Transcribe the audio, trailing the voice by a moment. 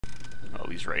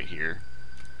he's right here.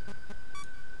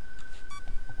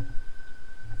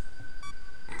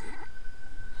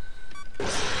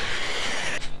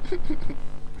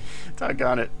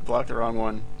 Doggone it. Blocked the wrong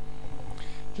one.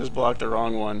 Just blocked the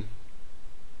wrong one.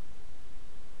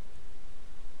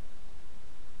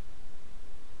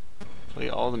 Play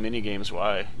all the mini games.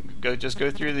 Why? Just go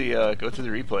through the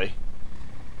replay.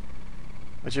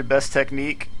 What's your best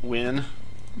technique? Win.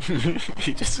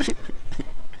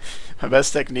 My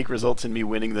best technique results in me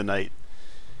winning the night.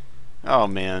 Oh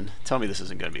man, tell me this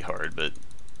isn't going to be hard, but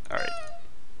alright.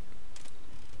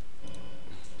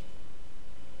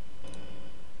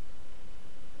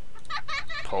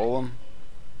 Pull him.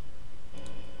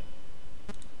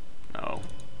 No.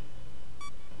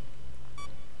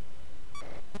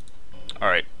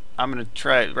 Alright, I'm going to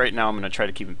try, right now I'm going to try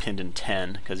to keep him pinned in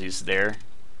 10, because he's there.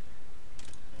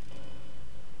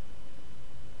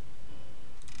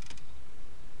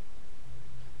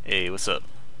 Hey, what's up?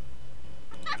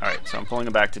 Alright, so I'm pulling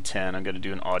him back to 10. I'm going to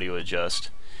do an audio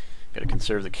adjust. Got to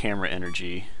conserve the camera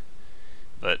energy.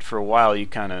 But for a while, you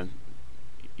kind of,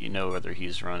 you know whether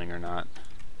he's running or not.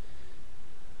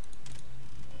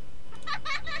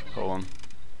 Pull him.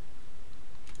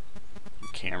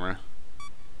 Camera.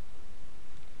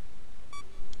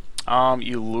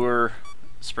 You lure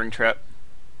Springtrap.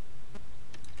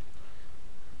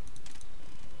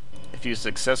 If you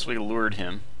successfully lured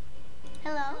him,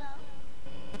 Hello.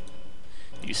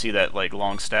 you see that like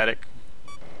long static?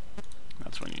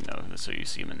 That's when you know, so you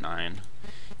see him in 9.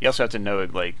 You also have to know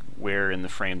like where in the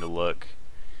frame to look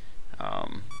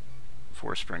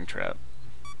for Springtrap.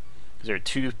 There are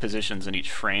 2 positions in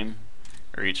each frame,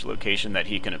 or each location that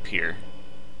he can appear.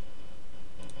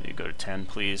 You go to 10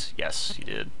 please. Yes, he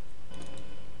did.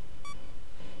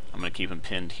 I'm going to keep him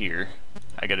pinned here.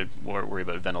 I got to worry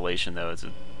about ventilation though, it's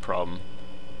a problem.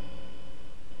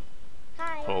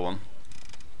 Hi. Pull him.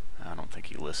 I don't think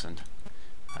he listened.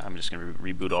 I'm just going to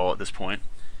reboot all at this point.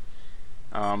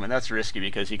 And that's risky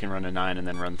because he can run a 9 and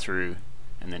then run through,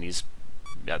 and then he's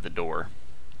at the door.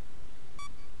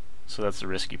 So that's the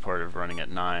risky part of running at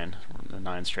 9, the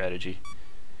 9 strategy.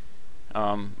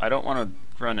 I don't want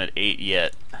to run at 8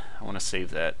 yet. I want to save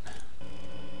that.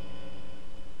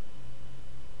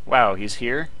 Wow, he's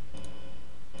here?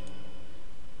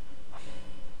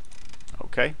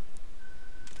 Okay.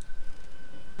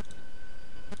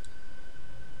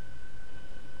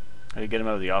 How do you get him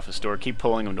out of the office door? Keep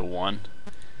pulling him to 1.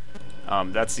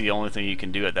 That's the only thing you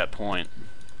can do at that point.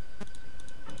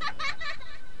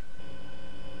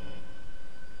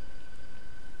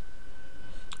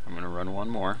 I'm going to run one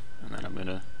more, and then I'm going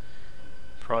to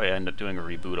probably end up doing a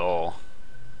reboot all.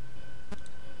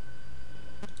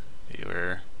 Video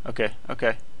error. Okay,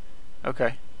 okay,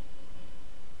 okay.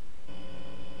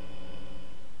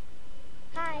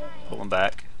 Hi. Pull him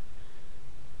back.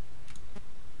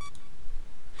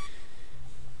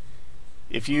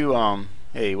 If you,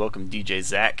 hey, welcome DJ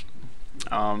Zach.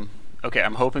 Okay,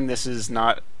 I'm hoping this is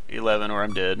not 11 or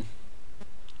I'm dead.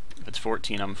 If it's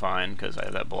 14, I'm fine, because I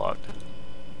have that blocked.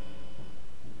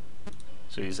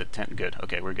 So he's at 10. Good.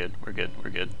 Okay, we're good. We're good. We're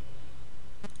good.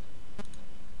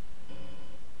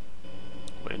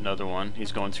 Wait, another one.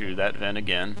 He's going through that vent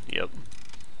again. Yep.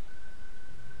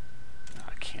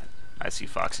 I can't. I see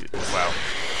Foxy. Wow.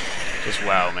 Just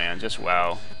wow, man. Just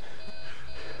wow.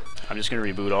 I'm just going to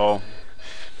reboot all.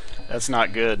 That's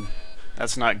not good.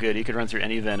 That's not good. He could run through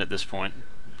any vent at this point.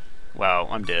 Wow,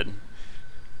 I'm dead.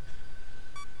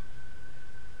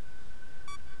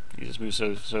 He just moves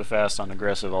so fast on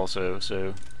aggressive also,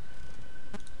 so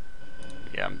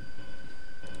yeah.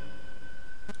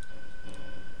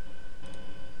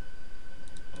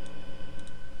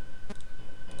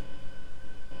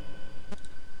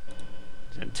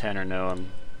 In 10 or no,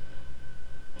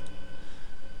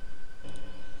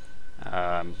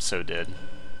 I'm so dead.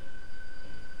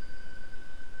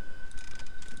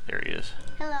 There he is.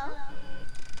 Hello.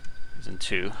 He's in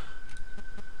 2.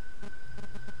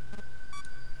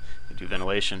 Do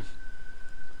ventilation.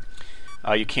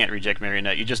 You can't reject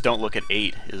marionette. You just don't look at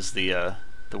 8 is the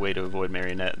way to avoid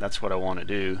marionette. That's what I want to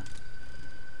do.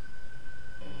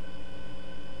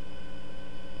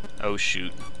 Oh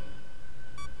shoot.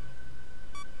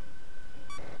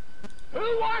 Who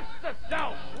wants to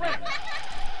sell shrimp?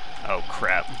 Oh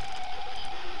crap.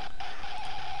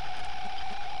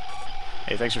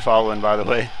 Hey, thanks for following, by the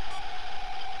way.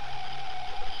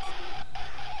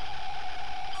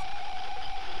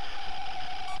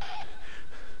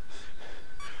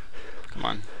 Come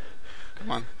on.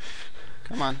 Come on.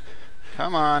 Come on.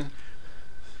 Come on.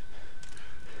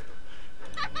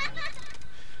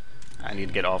 I need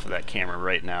to get off of that camera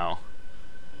right now.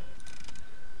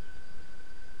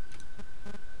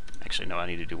 Actually, no, I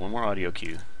need to do one more audio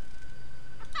cue.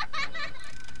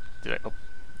 Did I? Oh.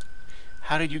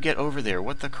 How did you get over there?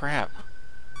 What the crap?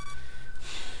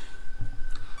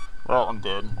 Well, I'm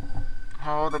dead.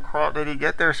 How the crap did he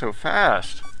get there so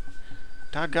fast?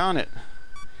 Doggone it.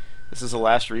 This is the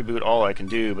last reboot all I can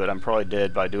do, but I'm probably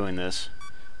dead by doing this.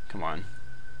 Come on.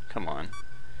 Come on.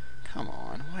 Come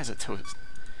on. Why is it so...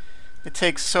 It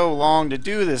takes so long to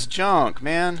do this junk,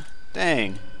 man.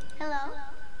 Dang. Hello?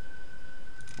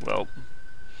 Well,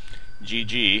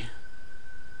 GG.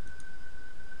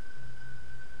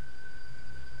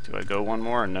 Do I go one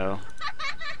more or no?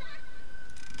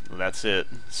 Well, that's it.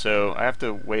 So I have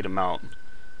to wait him out.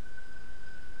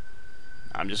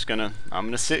 I'm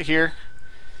gonna sit here.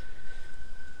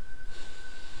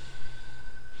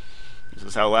 This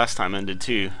is how last time ended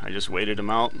too. I just waited him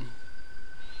out.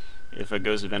 If it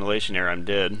goes to ventilation error, I'm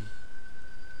dead.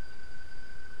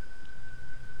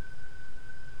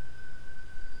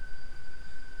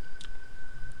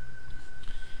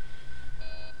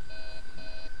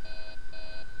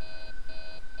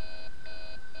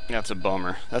 That's a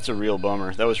bummer. That's a real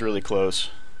bummer. That was really close.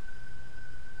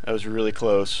 That was really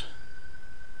close.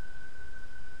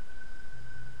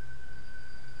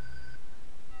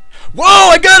 Whoa,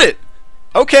 I got it!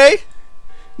 Okay.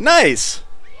 Nice.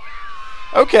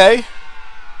 Okay.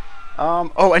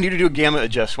 Oh, I need to do a gamma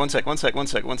adjust. One sec.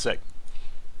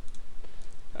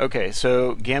 Okay,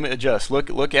 so gamma adjust.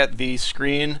 Look at the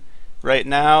screen right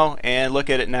now and look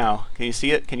at it now. Can you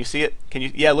see it? Can you see it?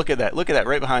 Yeah, look at that. Look at that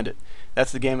right behind it.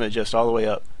 That's the gamma adjust all the way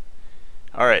up.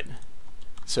 Alright.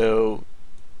 So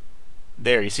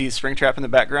there, you see the spring trap in the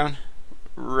background?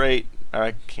 Right.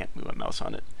 I can't move my mouse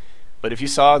on it. But if you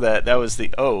saw that, that was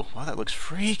the... Oh, wow, that looks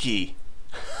freaky.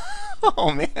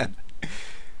 Oh, man.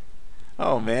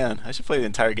 Oh, man. I should play the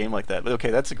entire game like that. But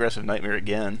okay, that's Aggressive Nightmare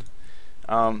again.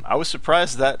 I was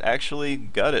surprised that actually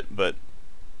got it, but...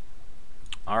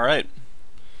 Alright.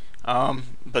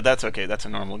 But that's okay. That's a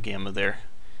normal gamma there.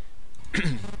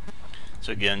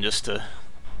 So again, just to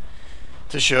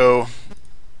show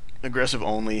aggressive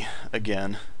only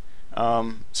again.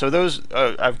 So those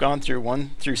I've gone through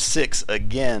 1 through 6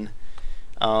 again.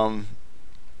 Man,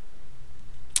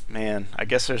 I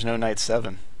guess there's no night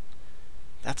 7.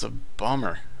 That's a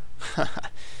bummer.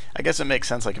 I guess it makes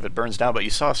sense, like if it burns down, but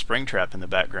you saw a spring trap in the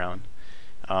background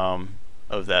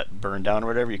of that burn down or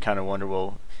whatever. You kind of wonder,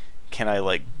 well, can I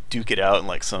like duke it out in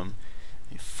like some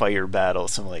fire battle,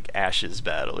 some like ashes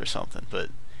battle or something?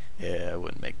 But yeah, it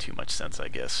wouldn't make too much sense, I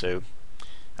guess. So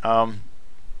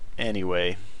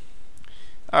anyway,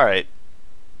 alright.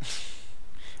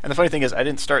 And the funny thing is, I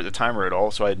didn't start the timer at all,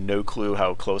 so I had no clue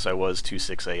how close I was to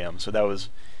 6 a.m. So that was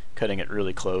cutting it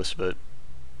really close, but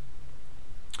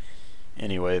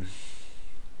anyway.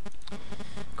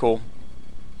 Cool.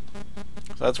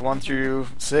 So that's 1 through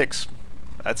 6.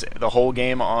 That's the whole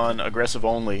game on aggressive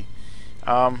only.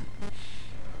 But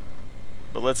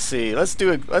let's see. Let's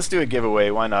do a giveaway.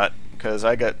 Why not? Because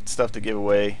I got stuff to give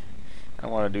away. I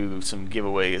want to do some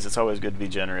giveaways. It's always good to be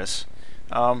generous.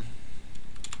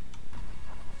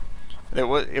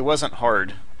 It wasn't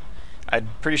hard. I'm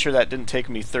pretty sure that didn't take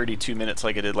me 32 minutes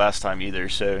like it did last time either.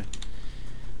 So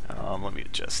let me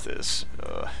adjust this.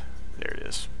 There it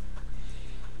is.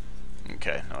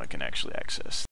 Okay, now I can actually access.